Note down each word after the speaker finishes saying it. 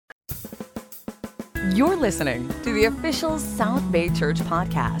You're listening to the official South Bay Church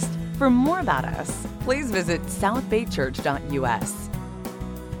podcast. For more about us, please visit southbaychurch.us.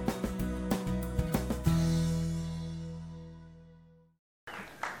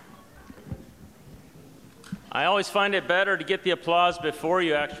 I always find it better to get the applause before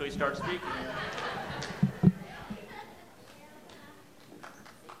you actually start speaking.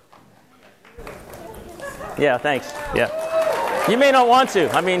 Yeah, thanks. Yeah. You may not want to.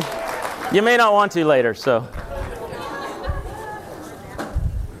 You may not want to later, so.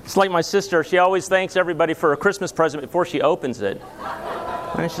 It's like my sister. She always thanks everybody for a Christmas present before she opens it.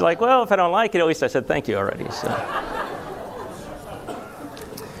 And she's like, well, if I don't like it, at least I said thank you already. So.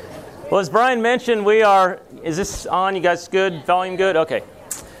 Well, as Brian mentioned, is this on? You guys good? Volume good? Okay.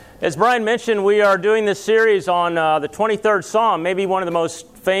 As Brian mentioned, we are doing this series on the 23rd Psalm, maybe one of the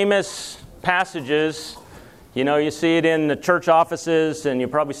most famous passages. You know, you see it in the church offices, and you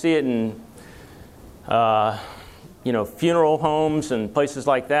probably see it in, funeral homes and places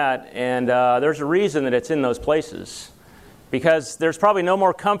like that. And there's a reason that it's in those places. Because there's probably no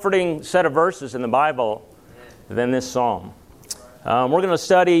more comforting set of verses in the Bible than this psalm. We're going to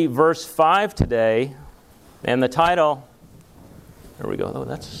study verse 5 today. And the title, there we go. Oh,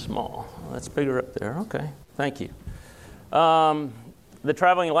 that's small. That's bigger up there. Okay, thank you. The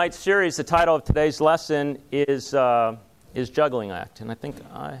Traveling Lights series, the title of today's lesson is Juggling Act. And I think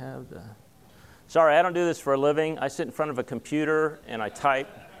I have the... Sorry, I don't do this for a living. I sit in front of a computer and I type.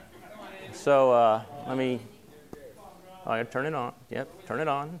 So let me... Oh, I turn it on. Yep, turn it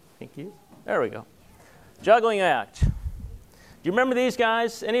on. Thank you. There we go. Juggling Act. Do you remember these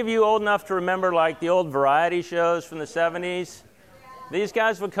guys? Any of you old enough to remember like the old variety shows from the 70s? These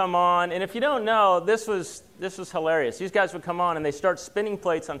guys would come on, and if you don't know, this was hilarious. These guys would come on, and they start spinning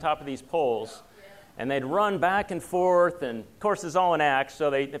plates on top of these poles, and they'd run back and forth, and of course it's all an act, so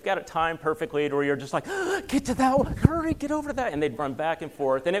they've got it timed perfectly to where you're just like, get to that one, hurry, get over to that, and they'd run back and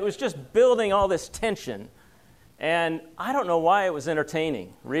forth, and it was just building all this tension, and I don't know why it was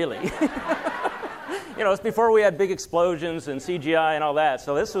entertaining, really. You know, it's before we had big explosions and CGI and all that,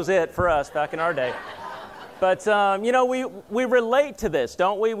 so this was it for us back in our day. But, we relate to this,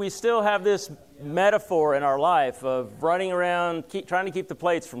 don't we? We still have this metaphor in our life of running around, trying to keep the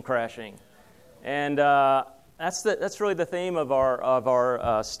plates from crashing. And that's really the theme of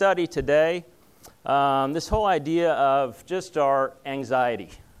our study today. This whole idea of just our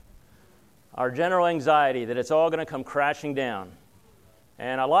anxiety, our general anxiety that it's all going to come crashing down.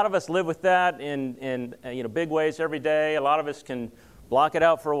 And a lot of us live with that in big ways every day. A lot of us can block it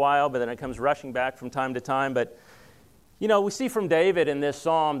out for a while, but then it comes rushing back from time to time. But, we see from David in this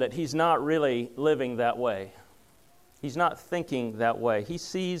psalm that he's not really living that way. He's not thinking that way. He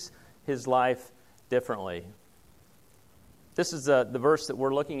sees his life differently. This is the verse that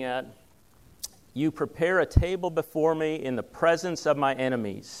we're looking at. You prepare a table before me in the presence of my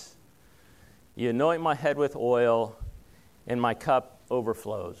enemies. You anoint my head with oil, and my cup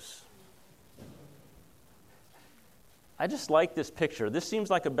overflows. I just like this picture. This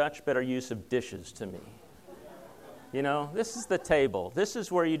seems like a much better use of dishes to me. This is the table. This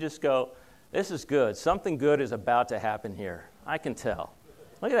is where you just go, this is good. Something good is about to happen here. I can tell.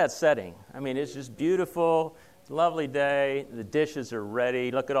 Look at that setting. It's just beautiful. It's a lovely day. The dishes are ready.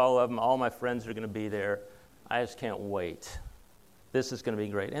 Look at all of them. All my friends are going to be there. I just can't wait. This is going to be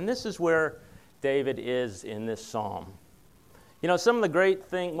great. And this is where David is in this psalm. Some of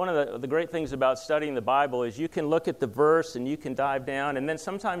one of the great things about studying the Bible is you can look at the verse and you can dive down, and then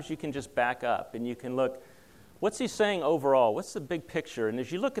sometimes you can just back up and you can look, what's he saying overall? What's the big picture? And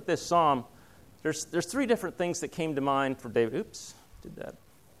as you look at this psalm, there's three different things that came to mind for David. Oops, did that.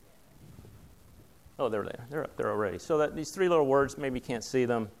 Oh, they're there. They're up there already. So that these three little words, maybe you can't see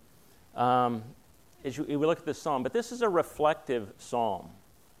them, as we look at this psalm. But this is a reflective psalm.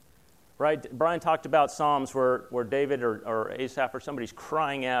 Right? Brian talked about psalms where David or Asaph or somebody's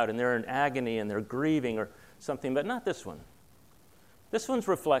crying out and they're in agony and they're grieving or something, but not this one. This one's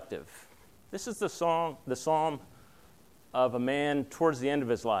reflective. This is the psalm of a man towards the end of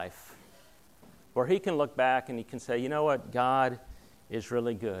his life where he can look back and he can say, you know what, God is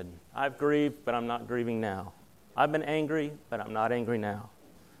really good. I've grieved, but I'm not grieving now. I've been angry, but I'm not angry now.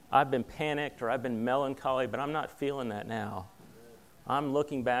 I've been panicked or I've been melancholy, but I'm not feeling that now. I'm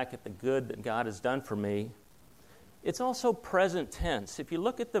looking back at the good that God has done for me. It's also present tense. If you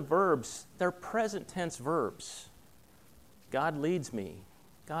look at the verbs, they're present tense verbs. God leads me.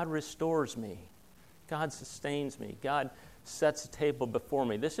 God restores me. God sustains me. God sets a table before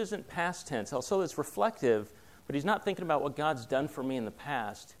me. This isn't past tense. Also, it's reflective, but he's not thinking about what God's done for me in the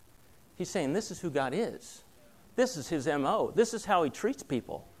past. He's saying this is who God is. This is his M.O. This is how he treats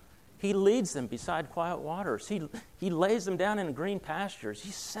people. He leads them beside quiet waters. He lays them down in green pastures.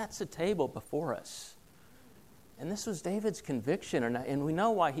 He sets a table before us. And this was David's conviction. And we know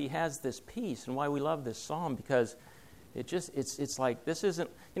why he has this peace and why we love this psalm, because it's like, this isn't,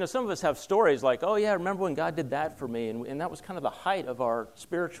 some of us have stories like, oh yeah, remember when God did that for me? And that was kind of the height of our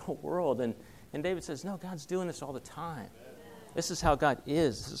spiritual world. And David says, no, God's doing this all the time. This is how God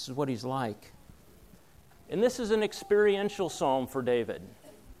is. This is what he's like. And this is an experiential psalm for David.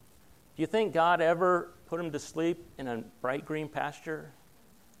 Do you think God ever put him to sleep in a bright green pasture?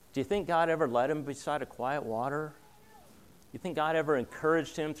 Do you think God ever led him beside a quiet water? Do you think God ever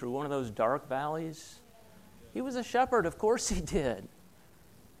encouraged him through one of those dark valleys? He was a shepherd, of course he did.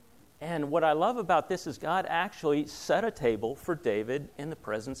 And what I love about this is God actually set a table for David in the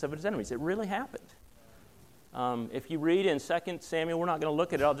presence of his enemies. It really happened. If you read in 2 Samuel, we're not going to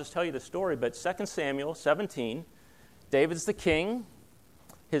look at it, I'll just tell you the story, but 2 Samuel 17, David's the king.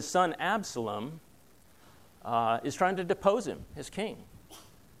 His son Absalom is trying to depose him as king.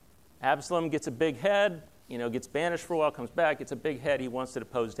 Absalom gets a big head, gets banished for a while, comes back, gets a big head. He wants to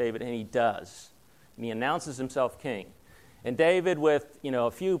depose David, and he does. And he announces himself king. And David, with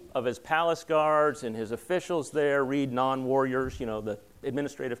a few of his palace guards and his officials there, read non-warriors, the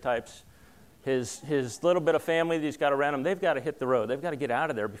administrative types, his little bit of family that he's got around him, they've got to hit the road. They've got to get out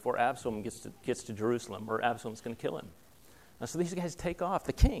of there before Absalom gets to Jerusalem, or Absalom's going to kill him. And so these guys take off.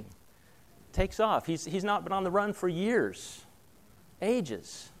 The king takes off. He's not been on the run for years,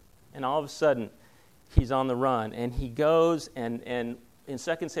 ages. And all of a sudden, he's on the run. And he goes, and in 2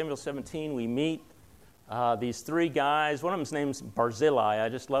 Samuel 17, we meet these three guys. One of them's name's Barzillai. I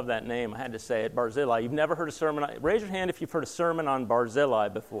just love that name. I had to say it, Barzillai. You've never heard a sermon? Raise your hand if you've heard a sermon on Barzillai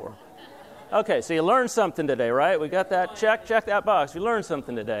before. Okay, so you learned something today, right? We got that? Check that box. You learned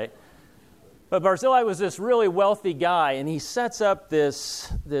something today. But Barzillai was this really wealthy guy, and he sets up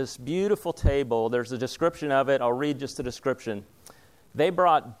this beautiful table. There's a description of it. I'll read just the description. They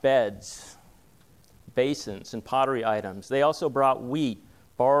brought beds, basins, and pottery items. They also brought wheat,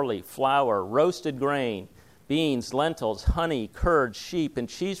 barley, flour, roasted grain, beans, lentils, honey, curd, sheep, and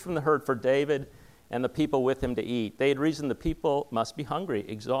cheese from the herd for David and the people with him to eat. They had reasoned the people must be hungry,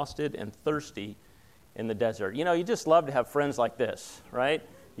 exhausted, and thirsty in the desert. You just love to have friends like this, right?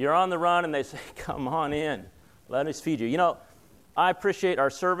 You're on the run, and they say, come on in. Let us feed you. I appreciate our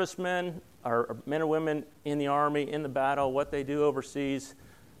servicemen, our men and women in the Army, in the battle, what they do overseas.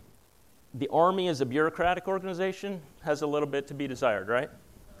 The Army is a bureaucratic organization, has a little bit to be desired, right?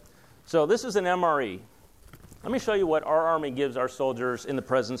 So this is an MRE. Let me show you what our Army gives our soldiers in the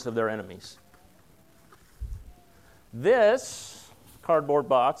presence of their enemies. This cardboard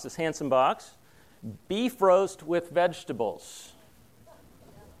box, this handsome box, beef roast with vegetables.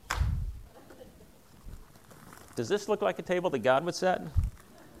 Does this look like a table that God would set?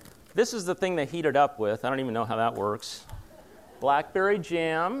 This is the thing they heat it up with. I don't even know how that works. Blackberry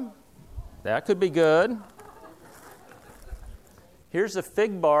jam. That could be good. Here's a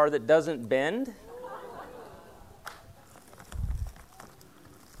fig bar that doesn't bend.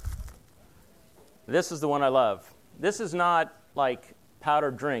 This is the one I love. This is not like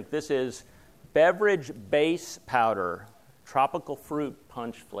powdered drink. This is beverage base powder, tropical fruit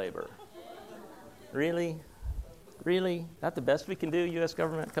punch flavor. Really? Really? That the best we can do, U.S.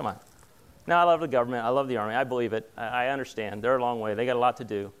 government? Come on. No, I love the government. I love the Army. I believe it. I understand. They're a long way. They got a lot to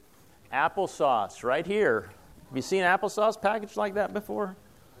do. Applesauce right here. Have you seen applesauce packaged like that before?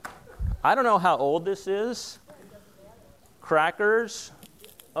 I don't know how old this is. Crackers.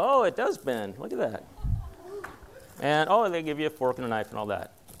 Oh, it does bend. Look at that. And, they give you a fork and a knife and all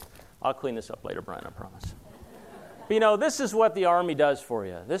that. I'll clean this up later, Brian, I promise. But, this is what the Army does for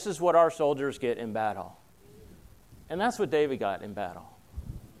you. This is what our soldiers get in battle. And that's what David got in battle.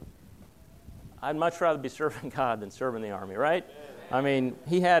 I'd much rather be serving God than serving the Army, right? I mean,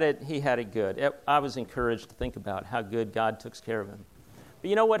 he had it good. I was encouraged to think about how good God took care of him.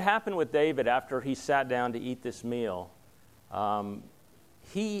 But what happened with David after he sat down to eat this meal?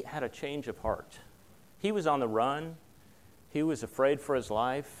 He had a change of heart. He was on the run. He was afraid for his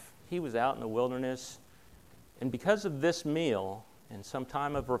life. He was out in the wilderness. And because of this meal and some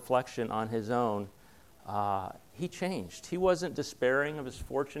time of reflection on his own, he changed. He wasn't despairing of his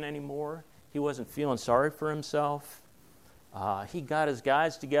fortune anymore. He wasn't feeling sorry for himself. He got his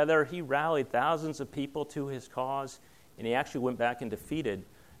guys together. He rallied thousands of people to his cause, and he actually went back and defeated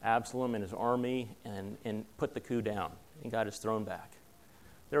Absalom and his army and put the coup down and got his throne back.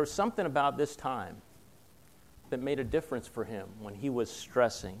 There was something about this time that made a difference for him when he was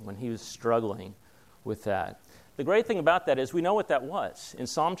stressing, when he was struggling with that. The great thing about that is we know what that was. In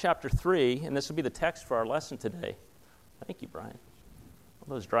Psalm chapter 3, and this will be the text for our lesson today. Thank you, Brian.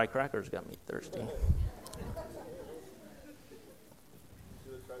 Well, those dry crackers got me thirsty.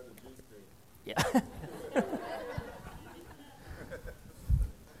 Yeah.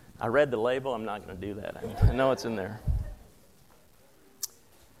 I read the label. I'm not going to do that. I know it's in there.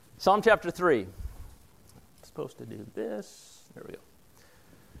 Psalm chapter 3. I'm supposed to do this. There we go.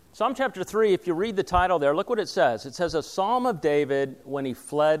 Psalm chapter 3, if you read the title there, look what it says. It says, a psalm of David when he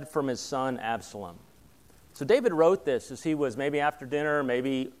fled from his son Absalom. So David wrote this as he was maybe after dinner,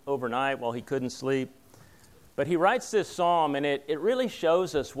 maybe overnight while he couldn't sleep. But he writes this psalm, and it really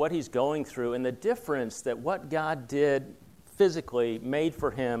shows us what he's going through and the difference that what God did physically made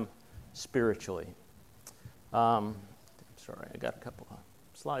for him spiritually. I'm sorry, I got a couple of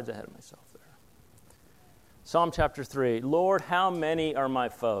slides ahead of myself there. Psalm chapter 3, Lord, how many are my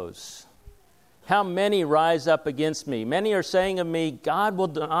foes? How many rise up against me? Many are saying of me, God will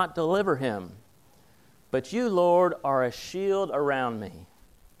not deliver him. But you, Lord, are a shield around me,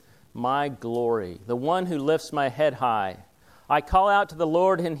 my glory, the one who lifts my head high. I call out to the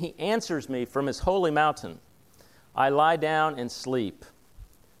Lord, and he answers me from his holy mountain. I lie down and sleep.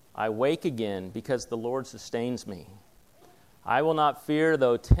 I wake again because the Lord sustains me. I will not fear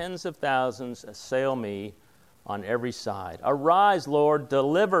though tens of thousands assail me on every side. Arise, Lord,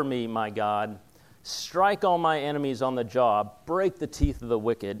 deliver me, my God. Strike all my enemies on the jaw. Break the teeth of the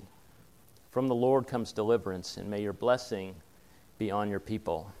wicked. From the Lord comes deliverance, and may your blessing be on your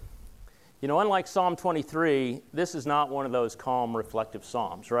people. You know, unlike Psalm 23, this is not one of those calm, reflective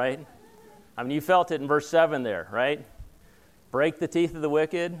psalms, right? I mean, you felt it in verse 7 there, right? Break the teeth of the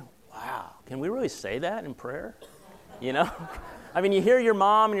wicked. Wow. Can we really say that in prayer? You know? I mean, you hear your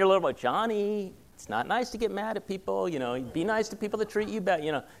mom and your little boy, Johnny, it's not nice to get mad at people. You know, be nice to people that treat you bad.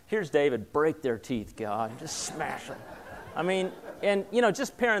 You know, here's David, break their teeth, God. Just smash them. I mean, and, you know,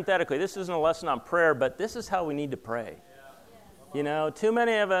 just parenthetically, this isn't a lesson on prayer, but this is how we need to pray. You know, too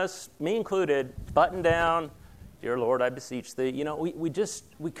many of us, me included, button down, dear Lord, I beseech thee. You know,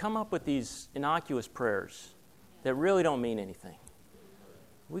 we come up with these innocuous prayers that really don't mean anything.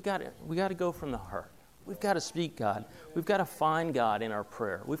 We got to go from the heart. We've got to speak God. We've got to find God in our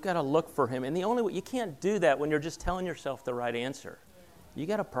prayer. We've got to look for him. And the only way, you can't do that when you're just telling yourself the right answer. You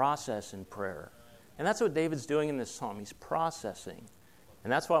got to process in prayer. And that's what David's doing in this psalm. He's processing.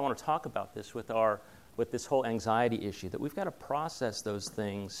 And that's why I want to talk about this with this whole anxiety issue, that we've got to process those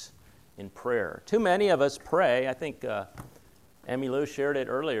things in prayer. Too many of us pray. I think Emmy Lou shared it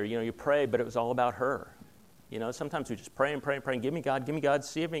earlier. You know, you pray, but it was all about her. You know, sometimes we just pray and pray and pray and give me God,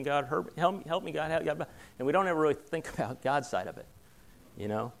 save me, God, help me, God, help God. And we don't ever really think about God's side of it, you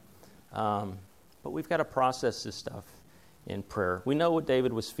know. But we've got to process this stuff in prayer. We know what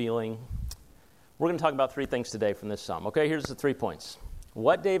David was feeling. We're going to talk about three things today from this psalm. Okay, here's the 3 points.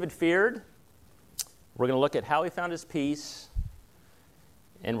 What David feared. We're going to look at how he found his peace.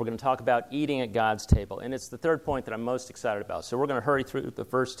 And we're going to talk about eating at God's table. And it's the third point that I'm most excited about. So we're going to hurry through the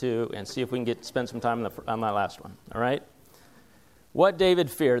first two and see if we can spend some time on that last one. All right? What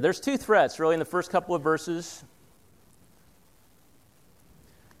David feared. There's two threats, really, in the first couple of verses.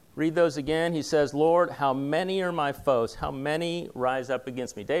 Read those again. He says, Lord, how many are my foes? How many rise up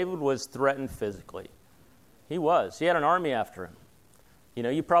against me? David was threatened physically. He was. He had an army after him. You know,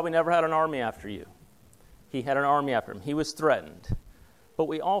 you probably never had an army after you. He had an army after him. He was threatened. But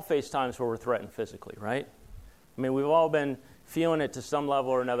we all face times where we're threatened physically, right? I mean, we've all been feeling it to some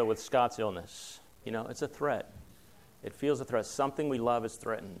level or another with Scott's illness. You know, it's a threat. It feels a threat. Something we love is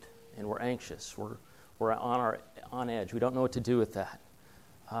threatened, and we're anxious. We're on edge. We don't know what to do with that.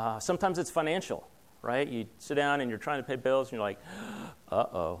 Sometimes it's financial, right? You sit down and you're trying to pay bills, and you're like,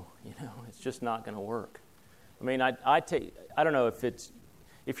 uh-oh, you know, it's just not going to work. I mean, I don't know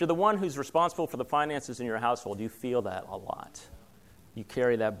if you're the one who's responsible for the finances in your household, you feel that a lot. You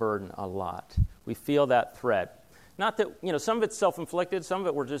carry that burden a lot. We feel that threat. Not that, you know, some of it's self-inflicted. Some of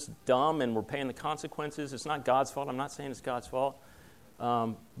it we're just dumb and we're paying the consequences. It's not God's fault. I'm not saying it's God's fault.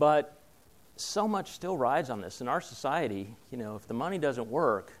 But so much still rides on this. In our society, you know, if the money doesn't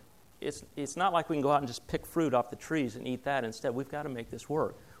work, it's not like we can go out and just pick fruit off the trees and eat that. Instead, we've got to make this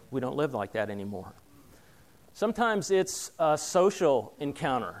work. We don't live like that anymore. Sometimes it's a social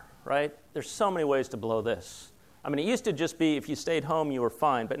encounter, right? There's so many ways to blow this. I mean, it used to just be if you stayed home, you were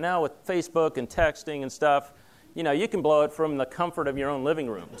fine. But now with Facebook and texting and stuff, you know, you can blow it from the comfort of your own living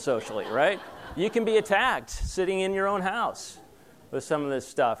room socially, right? You can be attacked sitting in your own house with some of this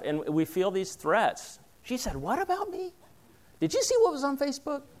stuff. And we feel these threats. She said, what about me? Did you see what was on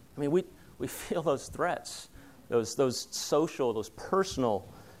Facebook? I mean, we feel those threats, those social, those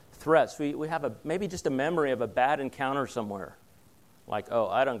personal threats. We have maybe just a memory of a bad encounter somewhere. Like, oh,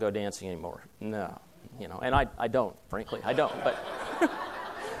 I don't go dancing anymore. No. You know, and I don't, frankly, I don't. But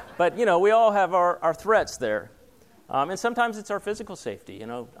But, we all have our threats there. And sometimes it's our physical safety.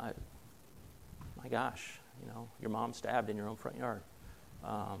 My gosh, your mom stabbed in your own front yard.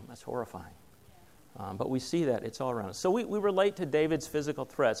 That's horrifying. But we see that. It's all around us. So we relate to David's physical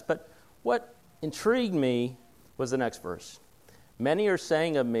threats. But what intrigued me was the next verse. Many are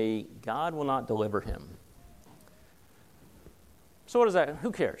saying of me, God will not deliver him. So what is that?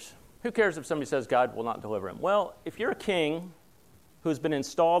 Who cares? Who cares if somebody says God will not deliver him? Well, if you're a king who's been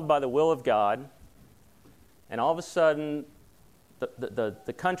installed by the will of God, and all of a sudden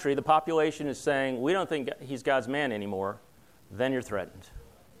the country, the population is saying, we don't think he's God's man anymore, then you're threatened.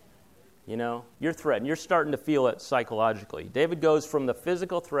 You're threatened. You're starting to feel it psychologically. David goes from the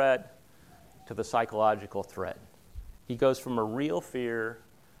physical threat to the psychological threat. He goes from a real fear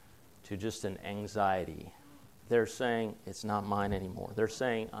to just an anxiety. They're saying, it's not mine anymore. They're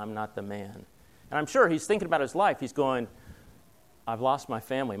saying, I'm not the man. And I'm sure he's thinking about his life. He's going, I've lost my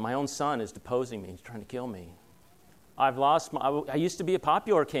family. My own son is deposing me. He's trying to kill me. I used to be a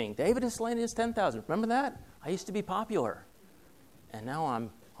popular king. David has slain his 10,000. Remember that? I used to be popular. And now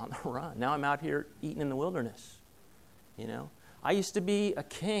I'm on the run. Now I'm out here eating in the wilderness. I used to be a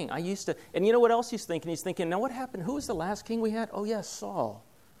king. And you know what else he's thinking? He's thinking, now what happened? Who was the last king we had? Oh, yes, Saul.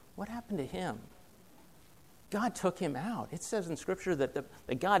 What happened to him? God took him out. It says in Scripture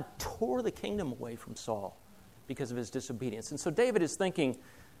that God tore the kingdom away from Saul because of his disobedience. And so David is thinking,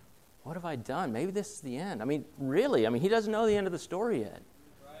 what have I done? Maybe this is the end. Really, he doesn't know the end of the story yet.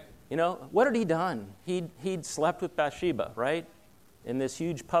 Right. What had he done? He'd slept with Bathsheba, right? In this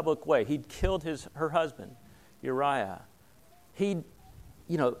huge public way. He'd killed her husband, Uriah.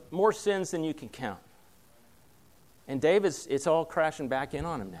 More sins than you can count. And it's all crashing back in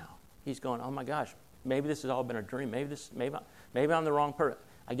on him now. He's going, oh my gosh, maybe this has all been a dream. Maybe I'm the wrong person.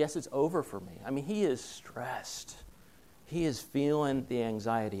 I guess it's over for me. He is stressed. He is feeling the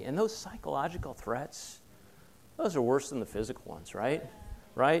anxiety. And those psychological threats, those are worse than the physical ones, right?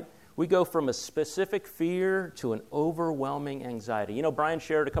 Right? We go from a specific fear to an overwhelming anxiety. Brian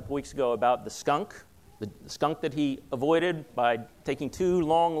shared a couple weeks ago about the skunk that he avoided by taking 2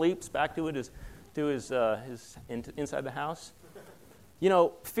 long leaps back to his inside the house.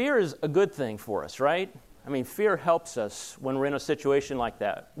 Fear is a good thing for us, right? Fear helps us when we're in a situation like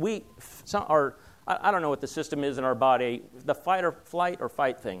that. I don't know what the system is in our body, the fight or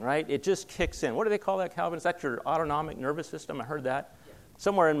fight thing, right? It just kicks in. What do they call that, Calvin? Is that your autonomic nervous system? I heard that. Yeah.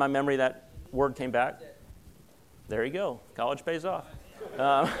 Somewhere in my memory that word came back. There you go. College pays off.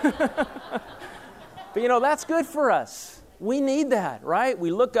 But that's good for us. We need that, right?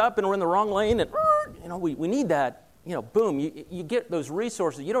 We look up and we're in the wrong lane and, we need that. Boom, you get those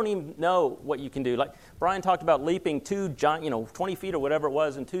resources. You don't even know what you can do. Like Brian talked about leaping 20 feet or whatever it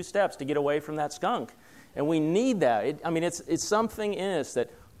was in 2 steps to get away from that skunk. And we need that. It's something in us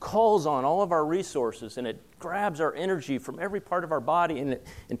that calls on all of our resources, and it grabs our energy from every part of our body, and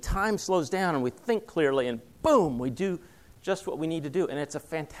time slows down, and we think clearly, and boom, we do just what we need to do. And it's a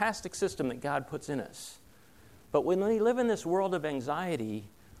fantastic system that God puts in us. But when we live in this world of anxiety,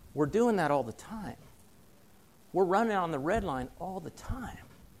 we're doing that all the time. We're running on the red line all the time,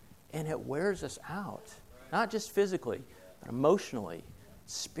 and it wears us out. Not just physically, but emotionally,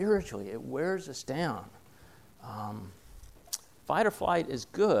 spiritually. It wears us down. Fight or flight is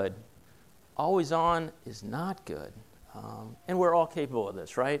good. Always on is not good. And we're all capable of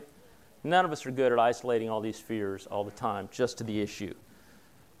this, right? None of us are good at isolating all these fears all the time, just to the issue.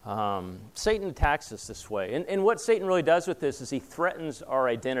 Satan attacks us this way. And what Satan really does with this is he threatens our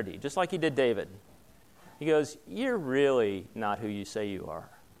identity, just like he did David. He goes, you're really not who you say you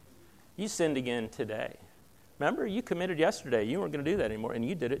are. You sinned again today. Remember, you committed yesterday. You weren't going to do that anymore, and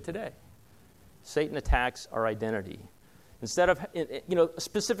you did it today. Satan attacks our identity. Instead of, a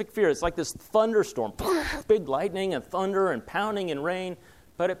specific fear, it's like this thunderstorm, big lightning and thunder and pounding and rain,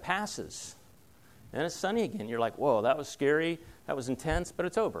 but it passes. And it's sunny again. You're like, whoa, that was scary, that was intense, but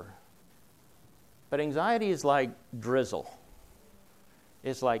it's over. But anxiety is like drizzle.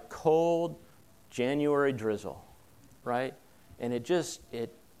 It's like cold January drizzle, right? And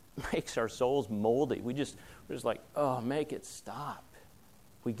it makes our souls moldy. We're just like, oh, make it stop.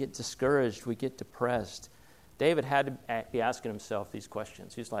 We get discouraged. We get depressed. David had to be asking himself these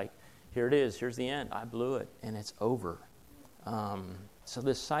questions. He's like, here it is. Here's the end. I blew it, and it's over. So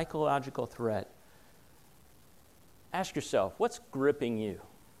this psychological threat, ask yourself, what's gripping you?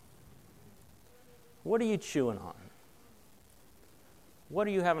 What are you chewing on? What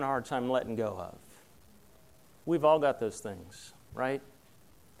are you having a hard time letting go of? We've all got those things, right?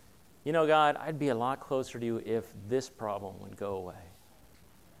 God, I'd be a lot closer to you if this problem would go away.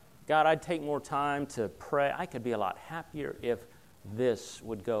 God, I'd take more time to pray. I could be a lot happier if this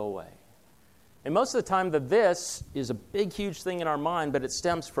would go away. And most of the time, the this is a big, huge thing in our mind, but it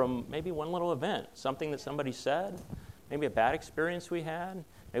stems from maybe one little event, something that somebody said, maybe a bad experience we had,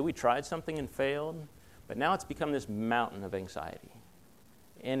 maybe we tried something and failed, but now it's become this mountain of anxiety,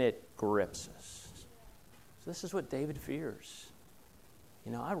 and it grips us. So this is what David fears.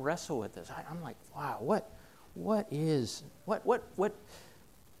 You know, I wrestle with this. I'm like, wow, what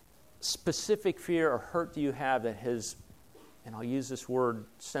specific fear or hurt do you have that has, and I'll use this word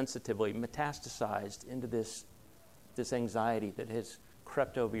sensitively, metastasized into this anxiety that has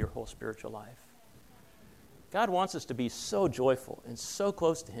crept over your whole spiritual life? God wants us to be so joyful and so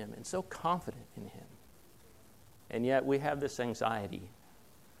close to Him and so confident in Him. And yet we have this anxiety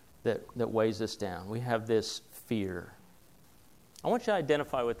that weighs us down. We have this fear. I want you to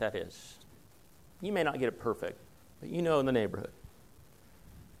identify what that is. You may not get it perfect, but you know in the neighborhood.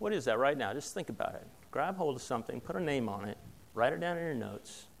 What is that right now? Just think about it. Grab hold of something, put a name on it, write it down in your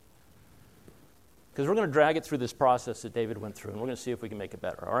notes. Because we're going to drag it through this process that David went through, and we're going to see if we can make it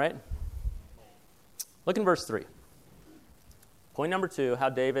better, all right? Look in verse 3. Point number 2, how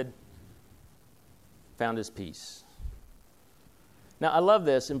David found his peace. Now, I love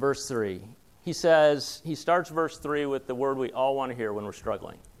this in verse 3. He starts verse 3 with the word we all want to hear when we're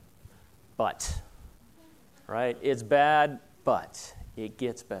struggling. But. Right? It's bad, but it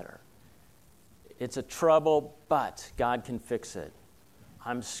gets better. It's a trouble, but God can fix it.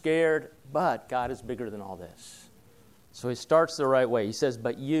 I'm scared, but God is bigger than all this. So he starts the right way. He says,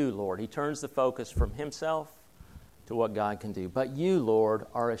 but you, Lord. He turns the focus from himself to what God can do. But you, Lord,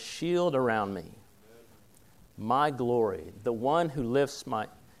 are a shield around me. My glory, the one who lifts my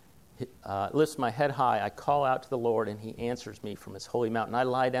head high. I call out to the Lord, and he answers me from his holy mountain. I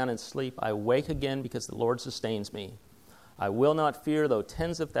lie down and sleep. I wake again because the Lord sustains me. I will not fear, though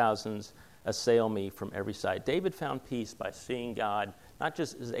tens of thousands assail me from every side. David found peace by seeing God, not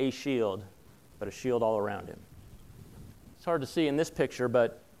just as a shield, but a shield all around him. It's hard to see in this picture,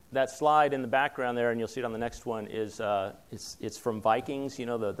 but that slide in the background there, and you'll see it on the next one, is it's from Vikings. You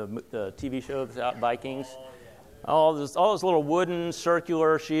know, the TV show that's out, Vikings. All those little wooden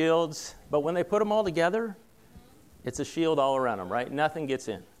circular shields. But when they put them all together, it's a shield all around them, right? Nothing gets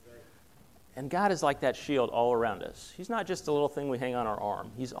in. And God is like that shield all around us. He's not just a little thing we hang on our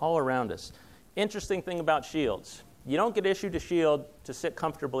arm. He's all around us. Interesting thing about shields. You don't get issued a shield to sit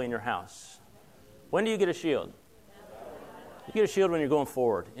comfortably in your house. When do you get a shield? You get a shield when you're going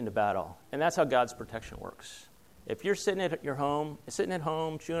forward into battle. And that's how God's protection works. If you're sitting at home,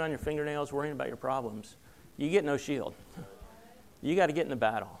 chewing on your fingernails, worrying about your problems, you get no shield. You got to get in the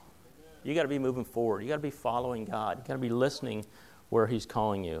battle. You got to be moving forward. You got to be following God. You got to be listening where he's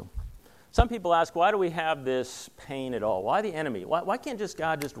calling you. Some people ask, why do we have this pain at all? Why the enemy? Why can't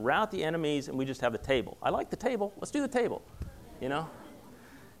God just rout the enemies and we just have the table? I like the table. Let's do the table. You know?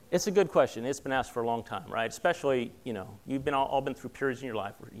 It's a good question. It's been asked for a long time, right? Especially, you know, you've been all been through periods in your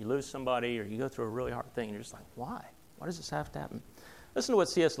life where you lose somebody or you go through a really hard thing and you're just like, why? Why does this have to happen? Listen to what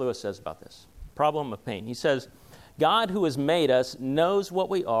C.S. Lewis says about this. Problem of pain. He says, God who has made us knows what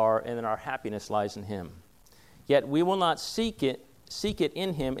we are and that our happiness lies in him. Yet we will not seek it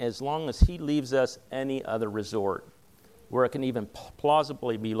in him as long as he leaves us any other resort where it can even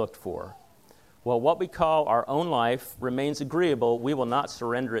plausibly be looked for. While what we call our own life remains agreeable, we will not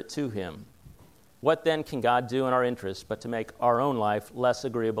surrender it to him. What then can God do in our interest but to make our own life less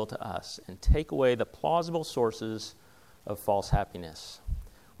agreeable to us and take away the plausible sources of false happiness?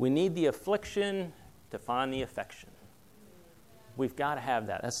 We need the affliction to find the affection. We've got to have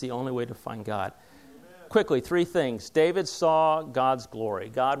that. That's the only way to find God. Quickly, 3 things. David saw God's glory.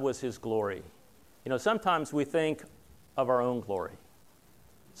 God was his glory. You know, sometimes we think of our own glory.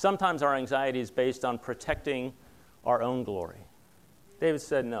 Sometimes our anxiety is based on protecting our own glory. David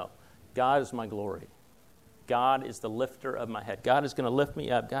said, no, God is my glory. God is the lifter of my head. God is going to lift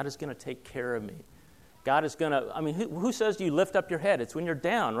me up. God is going to take care of me. God is going to, who says you lift up your head? It's when you're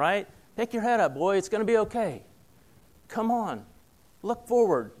down, right? Pick your head up, boy. It's going to be okay. Come on. Look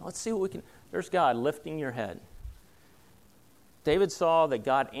forward. Let's see what we can. There's God lifting your head. David saw that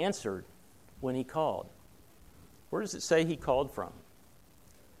God answered when he called. Where does it say he called from?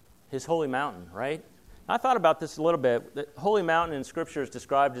 His holy mountain, right? I thought about this a little bit. The holy mountain in Scripture is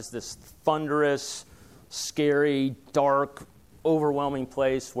described as this thunderous, scary, dark, overwhelming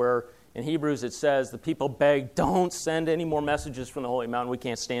place where in Hebrews it says the people beg, don't send any more messages from the holy mountain. We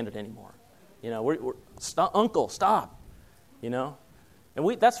can't stand it anymore. You know, Uncle, stop. You know? And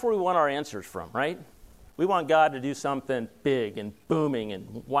that's where we want our answers from, right? We want God to do something big and booming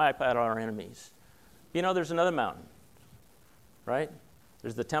and wipe out our enemies. You know, there's another mountain, right?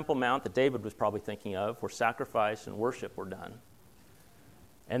 There's the Temple Mount that David was probably thinking of, where sacrifice and worship were done.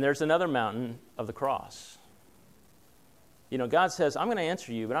 And there's another mountain of the cross. You know, God says, I'm going to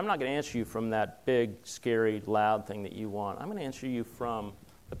answer you, but I'm not going to answer you from that big, scary, loud thing that you want. I'm going to answer you from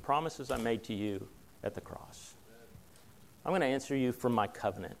the promises I made to you at the cross. I'm going to answer you from my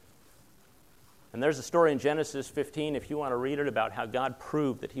covenant. And there's a story in Genesis 15, if you want to read it, about how God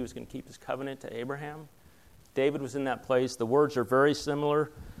proved that he was going to keep his covenant to Abraham. David was in that place. The words are very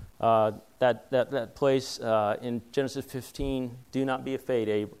similar. That place in Genesis 15, do not be afraid,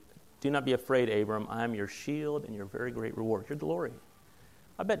 Abram. I am your shield and your very great reward, your glory.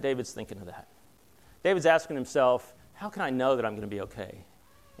 I bet David's thinking of that. David's asking himself, how can I know that I'm going to be okay?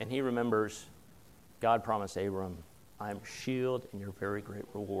 And he remembers God promised Abram, I am your shield and your very great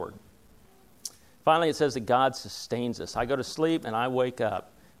reward. Finally, it says that God sustains us. I go to sleep and I wake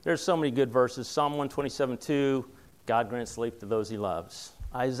up. There's so many good verses. Psalm 127:2, God grants sleep to those he loves.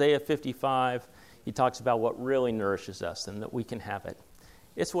 Isaiah 55, he talks about what really nourishes us and that we can have it.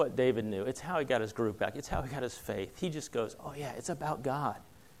 It's what David knew. It's how he got his groove back. It's how he got his faith. He just goes, oh yeah, it's about God.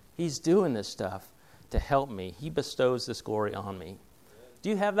 He's doing this stuff to help me. He bestows this glory on me. Do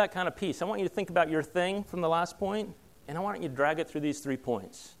you have that kind of peace? I want you to think about your thing from the last point, and I want you to drag it through these 3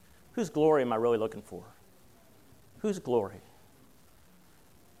 points. Whose glory am I really looking for? Whose glory?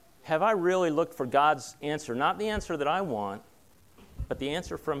 Have I really looked for God's answer? Not the answer that I want, but the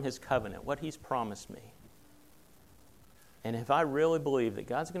answer from his covenant, what he's promised me. And if I really believe that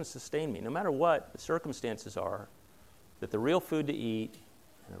God's going to sustain me, no matter what the circumstances are, that the real food to eat,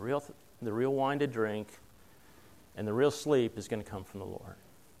 and the real wine to drink, and the real sleep is going to come from the Lord.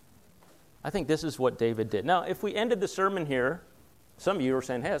 I think this is what David did. Now, if we ended the sermon here, some of you are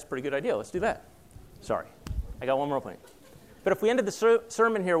saying, hey, that's a pretty good idea. Let's do that. Sorry. I got one more point. But if we ended the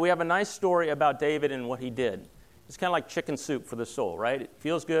sermon here, we have a nice story about David and what he did. It's kind of like chicken soup for the soul, right? It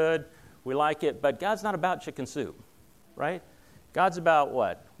feels good. We like it. But God's not about chicken soup, right? God's about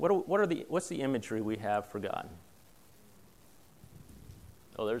what? What's the imagery we have for God?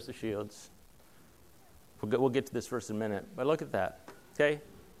 Oh, there's the shields. We'll get to this verse in a minute. But look at that, okay?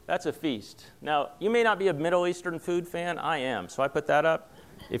 That's a feast. Now, you may not be a Middle Eastern food fan. I am, so I put that up.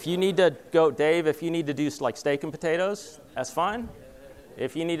 If you need to go, Dave, if you need to do like steak and potatoes, that's fine.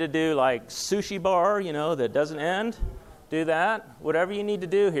 If you need to do like sushi bar, that doesn't end, do that. Whatever you need to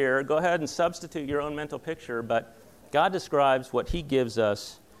do here, go ahead and substitute your own mental picture. But God describes what he gives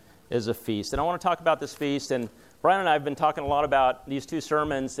us as a feast. And I want to talk about this feast. And Brian and I have been talking a lot about these 2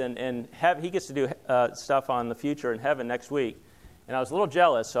 sermons. And he gets to do stuff on the future in heaven next week. And I was a little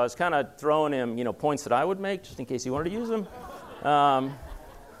jealous, so I was kind of throwing him, points that I would make, just in case he wanted to use them.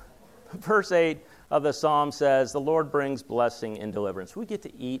 Verse 8 of the Psalm says, the Lord brings blessing and deliverance. We get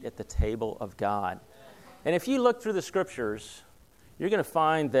to eat at the table of God. And if you look through the Scriptures, you're going to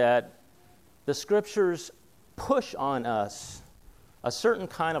find that the Scriptures push on us a certain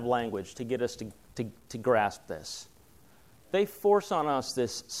kind of language to get us to grasp this. They force on us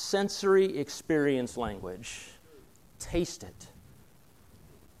this sensory experience language. Taste it.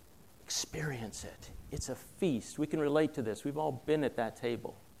 Experience it. It's a feast. We can relate to this. We've all been at that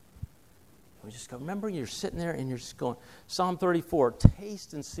table. We just go, remember, you're sitting there and you're just going, Psalm 34,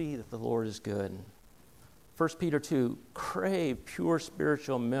 taste and see that the Lord is good. 1 Peter 2, crave pure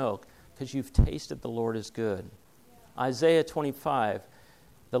spiritual milk because you've tasted the Lord is good. Isaiah 25,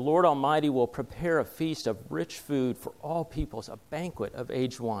 the Lord Almighty will prepare a feast of rich food for all peoples, a banquet of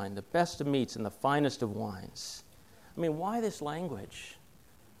aged wine, the best of meats and the finest of wines. I mean, why this language?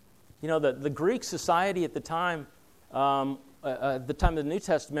 The Greek society at the time, the time of the New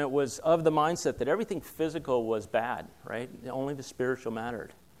Testament, was of the mindset that everything physical was bad, right? Only the spiritual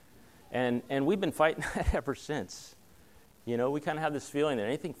mattered. And we've been fighting that ever since. We kind of have this feeling that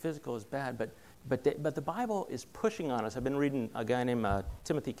anything physical is bad, but the Bible is pushing on us. I've been reading a guy named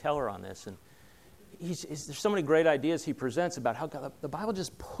Timothy Keller on this, and there's so many great ideas he presents about how the Bible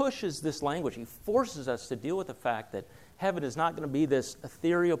just pushes this language. He forces us to deal with the fact that heaven is not going to be this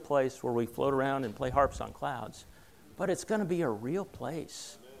ethereal place where we float around and play harps on clouds, but it's going to be a real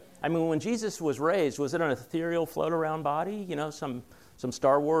place. I mean, when Jesus was raised, was it an ethereal float around body? Some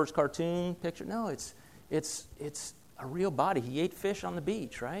Star Wars cartoon picture? No, it's a real body. He ate fish on the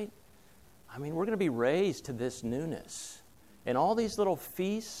beach, right? I mean, we're going to be raised to this newness. And all these little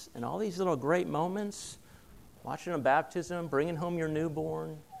feasts and all these little great moments, watching a baptism, bringing home your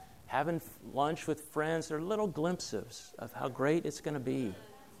newborn, having lunch with friends, they're little glimpses of how great it's going to be.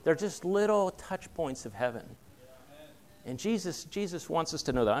 They're just little touch points of heaven. And Jesus wants us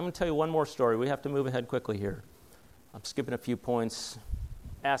to know that. I'm going to tell you one more story. We have to move ahead quickly here. I'm skipping a few points.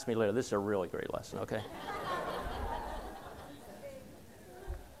 Ask me later. This is a really great lesson, okay?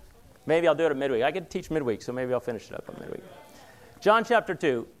 Maybe I'll do it at midweek. I get to teach midweek, so maybe I'll finish it up at midweek. John chapter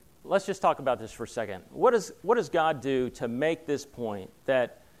 2. Let's just talk about this for a second. What does God do to make this point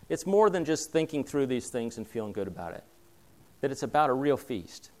that it's more than just thinking through these things and feeling good about it? That it's about a real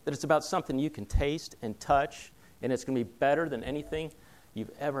feast. That it's about something you can taste and touch, and it's going to be better than anything you've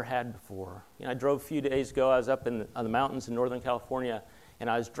ever had before. I drove a few days ago. I was up on the mountains in Northern California, and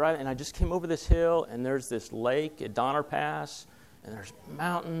I was driving, and I just came over this hill, and there's this lake at Donner Pass, and there's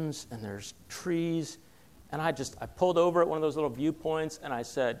mountains, and there's trees. And I pulled over at one of those little viewpoints, and I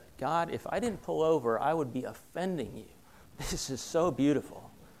said, God, if I didn't pull over, I would be offending you. This is so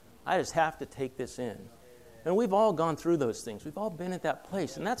beautiful. I just have to take this in. And we've all gone through those things. We've all been at that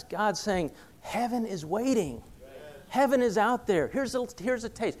place. And that's God saying, heaven is waiting. Heaven is out there. Here's a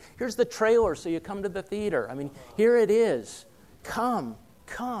taste. Here's the trailer so you come to the theater. I mean, here it is. Come,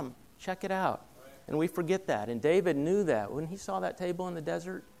 check it out. And we forget that. And David knew that. When he saw that table in the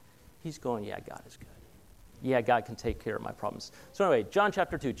desert, he's going, yeah, God is good. Yeah, God can take care of my problems. So anyway, John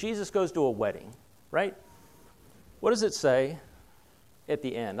chapter 2, Jesus goes to a wedding, right? What does it say at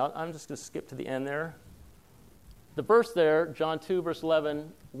the end? I'm just going to skip to the end there. The verse there, John 2, verse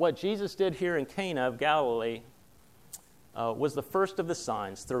 11, what Jesus did here in Cana of Galilee was the first of the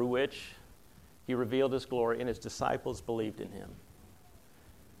signs through which he revealed his glory and his disciples believed in him.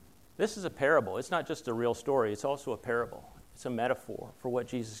 This is a parable. It's not just a real story. It's also a parable. It's a metaphor for what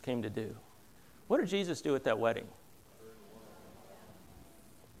Jesus came to do. What did Jesus do at that wedding?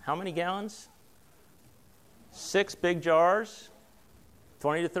 How many gallons? 6 big jars,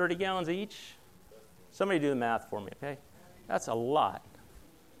 20 to 30 gallons each. Somebody do the math for me, okay? That's a lot.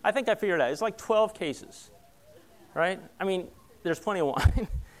 I think I figured it out. It's like 12 cases, right? I mean, there's plenty of wine.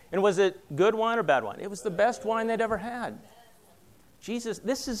 And was it good wine or bad wine? It was the best wine they'd ever had. Jesus,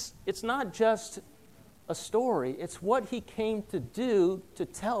 it's not just a story. It's what he came to do to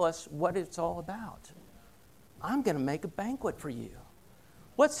tell us what it's all about. I'm going to make a banquet for you.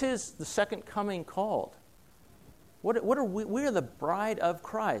 What's the second coming called? What are we? We are the bride of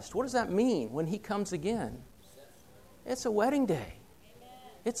Christ. What does that mean when he comes again? It's a wedding day.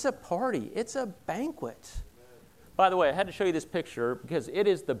 It's a party. It's a banquet. By the way, I had to show you this picture because it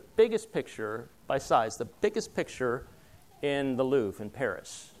is the biggest picture by size, the biggest picture in the Louvre in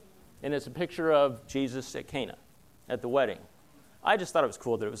Paris. And it's a picture of Jesus at Cana, at the wedding. I just thought it was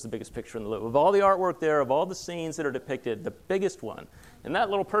cool that it was the biggest picture in the Louvre. Of all the artwork there, of all the scenes that are depicted, the biggest one. And that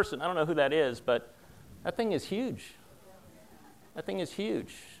little person, I don't know who that is, but that thing is huge. That thing is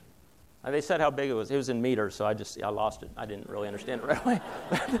huge. They said how big it was. It was in meters, so I lost it. I didn't really understand it right away.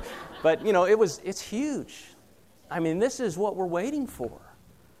 But it's huge. I mean, this is what we're waiting for.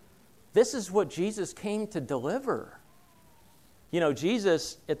 This is what Jesus came to deliver.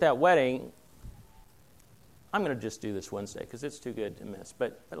 Jesus at that wedding, I'm going to just do this Wednesday because it's too good to miss.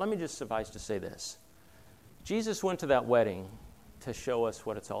 But let me just suffice to say this. Jesus went to that wedding to show us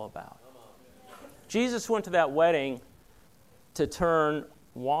what it's all about. Jesus went to that wedding to turn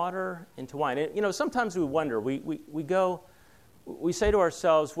water into wine. And, sometimes we wonder, we say to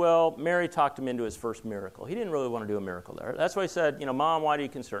ourselves, well, Mary talked him into his first miracle. He didn't really want to do a miracle there. That's why he said, Mom, why do you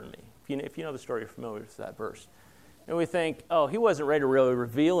concern me? If you know the story, you're familiar with that verse. And we think, oh, he wasn't ready to really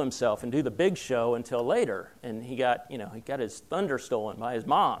reveal himself and do the big show until later. And he got his thunder stolen by his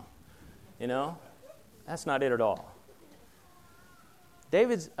mom. That's not it at all.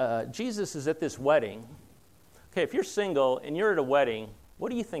 Jesus is at this wedding. Okay, if you're single and you're at a wedding,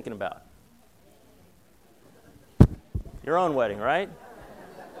 what are you thinking about? Your own wedding, right?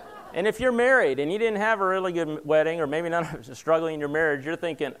 And if you're married and you didn't have a really good wedding, or maybe not struggling in your marriage, you're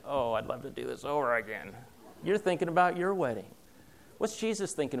thinking, oh, I'd love to do this over again. You're thinking about your wedding. What's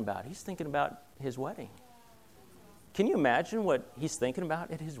Jesus thinking about? He's thinking about his wedding. Can you imagine what he's thinking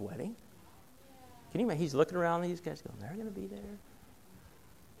about at his wedding? Can you imagine? He's looking around these guys going, they're going to be there.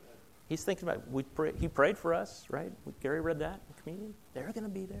 He's thinking about, he prayed for us, right? Gary read that in communion. They're going to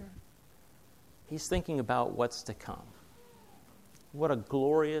be there. He's thinking about what's to come. What a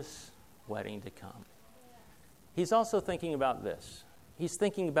glorious wedding to come. He's also thinking about this. He's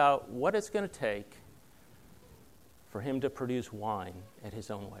thinking about what it's going to take for him to produce wine at his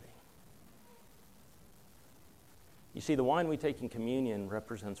own wedding. You see, the wine we take in communion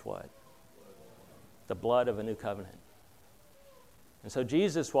represents what? The blood of a new covenant. And so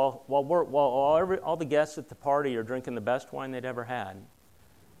Jesus, while all the guests at the party are drinking the best wine they'd ever had,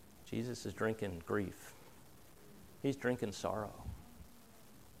 Jesus is drinking grief. He's drinking sorrow.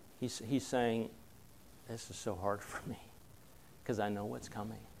 He's saying, this is so hard for me because I know what's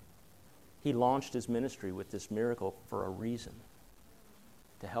coming. He launched his ministry with this miracle for a reason,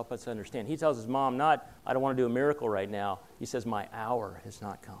 to help us understand. He tells his mom, I don't want to do a miracle right now. He says, my hour has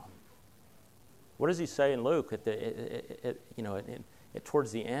not come. What does he say in Luke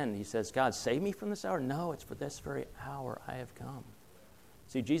towards the end? He says, God, save me from this hour? No, it's for this very hour I have come.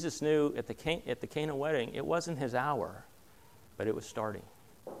 See, Jesus knew at the Cana wedding, it wasn't his hour, but it was starting.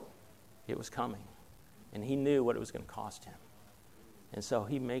 It was coming. And he knew what it was going to cost him. And so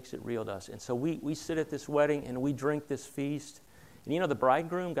he makes it real to us. And so we sit at this wedding and we drink this feast. And the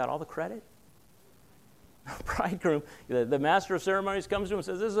bridegroom got all the credit. The bridegroom, the master of ceremonies comes to him and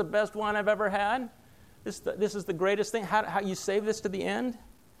says, this is the best wine I've ever had. This is the greatest thing. How you save this to the end?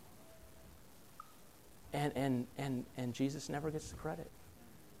 And Jesus never gets the credit.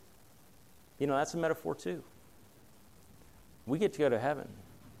 That's a metaphor too. We get to go to heaven.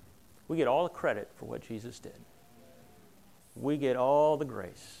 We get all the credit for what Jesus did. We get all the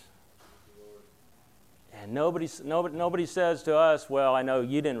grace. And nobody says to us, well, I know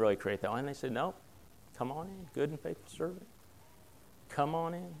you didn't really create that one. And they say, no, come on in, good and faithful servant. Come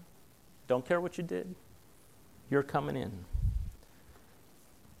on in. Don't care what you did. You're coming in.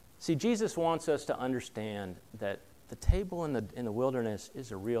 See, Jesus wants us to understand that the table in the wilderness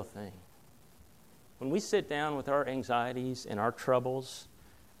is a real thing. When we sit down with our anxieties and our troubles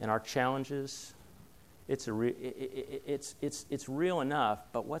and our challenges, it's real enough,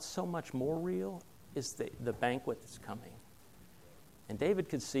 but what's so much more real is the banquet that's coming. And David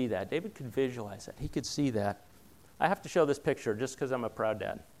could see that. David could visualize that. He could see that. I have to show this picture just because I'm a proud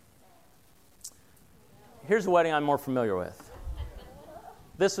dad. Here's a wedding I'm more familiar with.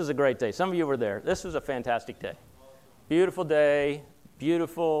 This was a great day. Some of you were there. This was a fantastic day. Beautiful day,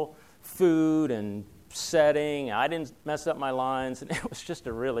 beautiful food and setting. I didn't mess up my lines, and it was just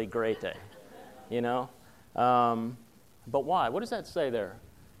a really great day, But why? What does that say there?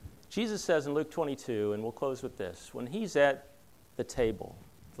 Jesus says in Luke 22, and we'll close with this, when he's at the table,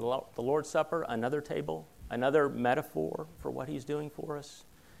 the Lord's Supper, another table, another metaphor for what he's doing for us,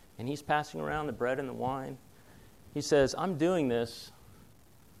 and he's passing around the bread and the wine, he says, I'm doing this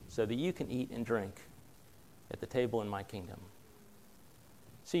so that you can eat and drink at the table in my kingdom.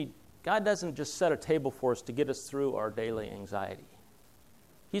 See, God doesn't just set a table for us to get us through our daily anxiety.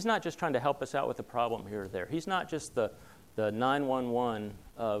 He's not just trying to help us out with a problem here or there. He's not just the 911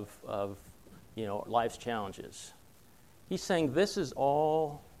 of life's challenges. He's saying this is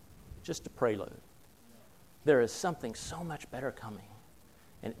all just a prelude. There is something so much better coming.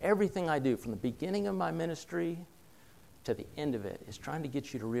 And everything I do from the beginning of my ministry to the end of it is trying to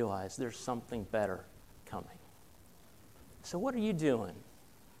get you to realize there's something better coming. So what are you doing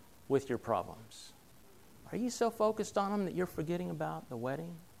with your problems? Are you so focused on them that you're forgetting about the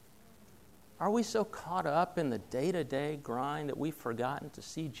wedding? Are we so caught up in the day-to-day grind that we've forgotten to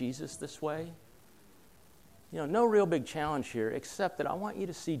see Jesus this way? No real big challenge here, except that I want you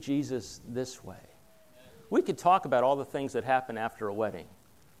to see Jesus this way. We could talk about all the things that happen after a wedding,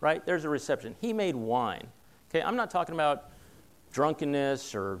 right? There's a reception. He made wine. Okay, I'm not talking about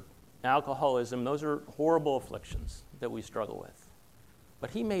drunkenness or alcoholism. Those are horrible afflictions that we struggle with. But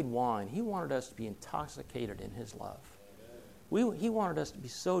he made wine. He wanted us to be intoxicated in his love. He wanted us to be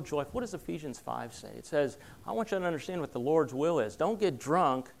so joyful. What does Ephesians 5 say? It says, I want you to understand what the Lord's will is. Don't get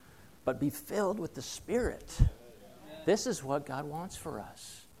drunk, but be filled with the Spirit. This is what God wants for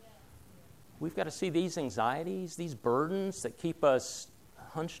us. We've got to see these anxieties, these burdens that keep us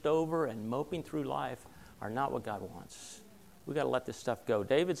hunched over and moping through life are not what God wants. We've got to let this stuff go.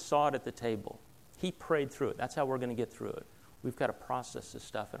 David saw it at the table. He prayed through it. That's how we're going to get through it. We've got to process this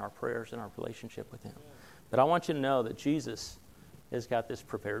stuff in our prayers and our relationship with him. But I want you to know that Jesus has got this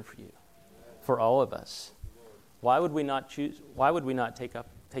prepared for you, for all of us. Why would we not choose? Why would we not take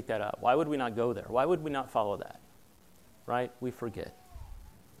that up? Why would we not go there? Why would we not follow that? Right? We forget.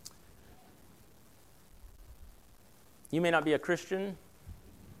 You may not be a Christian.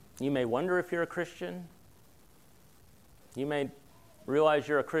 You may wonder if you're a Christian. You may realize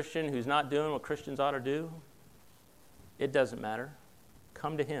you're a Christian who's not doing what Christians ought to do. It doesn't matter.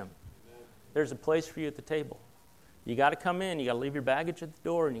 Come to him. There's a place for you at the table. You got to come in. You got to leave your baggage at the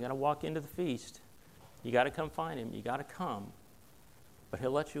door, and you got to walk into the feast. You got to come find him. You got to come. But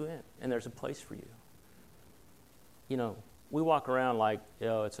he'll let you in, and there's a place for you. We walk around like,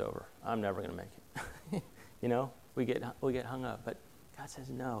 it's over. I'm never going to make it. We get hung up. But God says,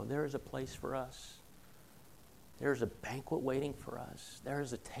 no, there is a place for us. There's a banquet waiting for us. There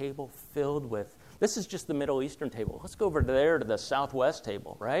is a table filled with, this is just the Middle Eastern table. Let's go over there to the Southwest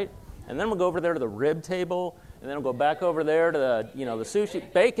table, right? And then we'll go over there to the rib table, and then we'll go back over there to the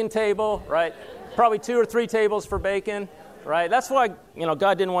sushi, bacon table, right? Probably 2 or 3 tables for bacon, right? That's why,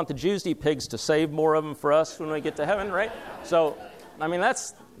 God didn't want the Jews to eat pigs to save more of them for us when we get to heaven, right? So,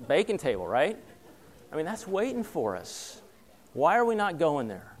 that's bacon table, right? That's waiting for us. Why are we not going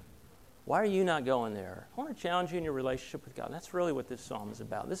there? Why are you not going there? I want to challenge you in your relationship with God. And that's really what this psalm is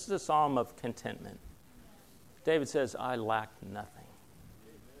about. This is a psalm of contentment. David says, I lack nothing.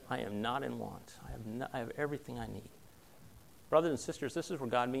 I am not in want. I have everything I need. Brothers and sisters, this is where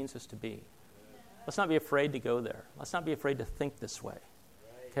God means us to be. Let's not be afraid to go there. Let's not be afraid to think this way.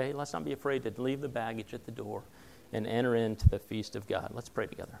 Okay? Let's not be afraid to leave the baggage at the door and enter into the feast of God. Let's pray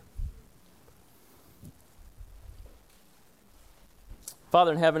together.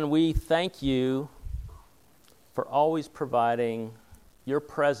 Father in heaven, we thank you for always providing your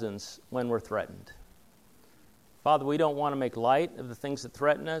presence when we're threatened. Father, we don't want to make light of the things that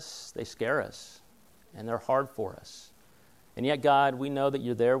threaten us. They scare us, and they're hard for us. And yet, God, we know that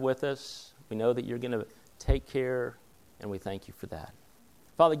you're there with us. We know that you're going to take care, and we thank you for that.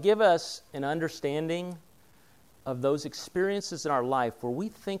 Father, give us an understanding of those experiences in our life where we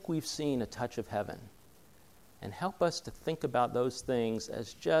think we've seen a touch of heaven. And help us to think about those things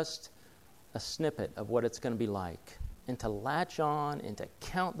as just a snippet of what it's going to be like. And to latch on and to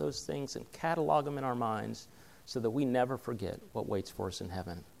count those things and catalog them in our minds so that we never forget what waits for us in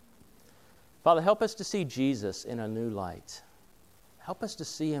heaven. Father, help us to see Jesus in a new light. Help us to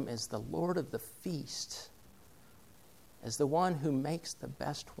see him as the Lord of the feast, as the one who makes the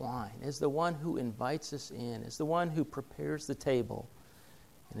best wine, as the one who invites us in, as the one who prepares the table,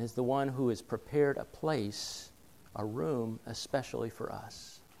 and as the one who has prepared a place, a room especially for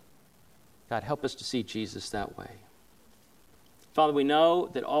us. God, help us to see Jesus that way. Father, we know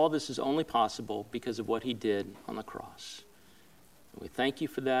that all this is only possible because of what he did on the cross. And we thank you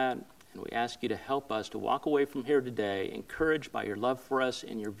for that, and we ask you to help us to walk away from here today encouraged by your love for us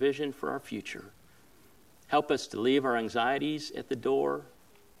and your vision for our future. Help us to leave our anxieties at the door.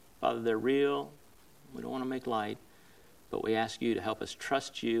 Father, they're real. We don't want to make light, but we ask you to help us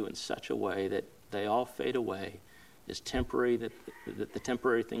trust you in such a way that they all fade away as temporary, the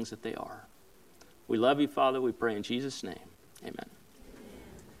temporary things that they are. We love you, Father. We pray in Jesus' name. Amen.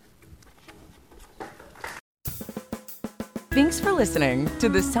 Thanks for listening to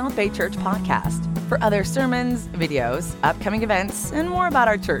the South Bay Church podcast. For other sermons, videos, upcoming events, and more about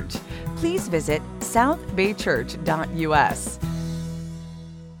our church, please visit southbaychurch.us.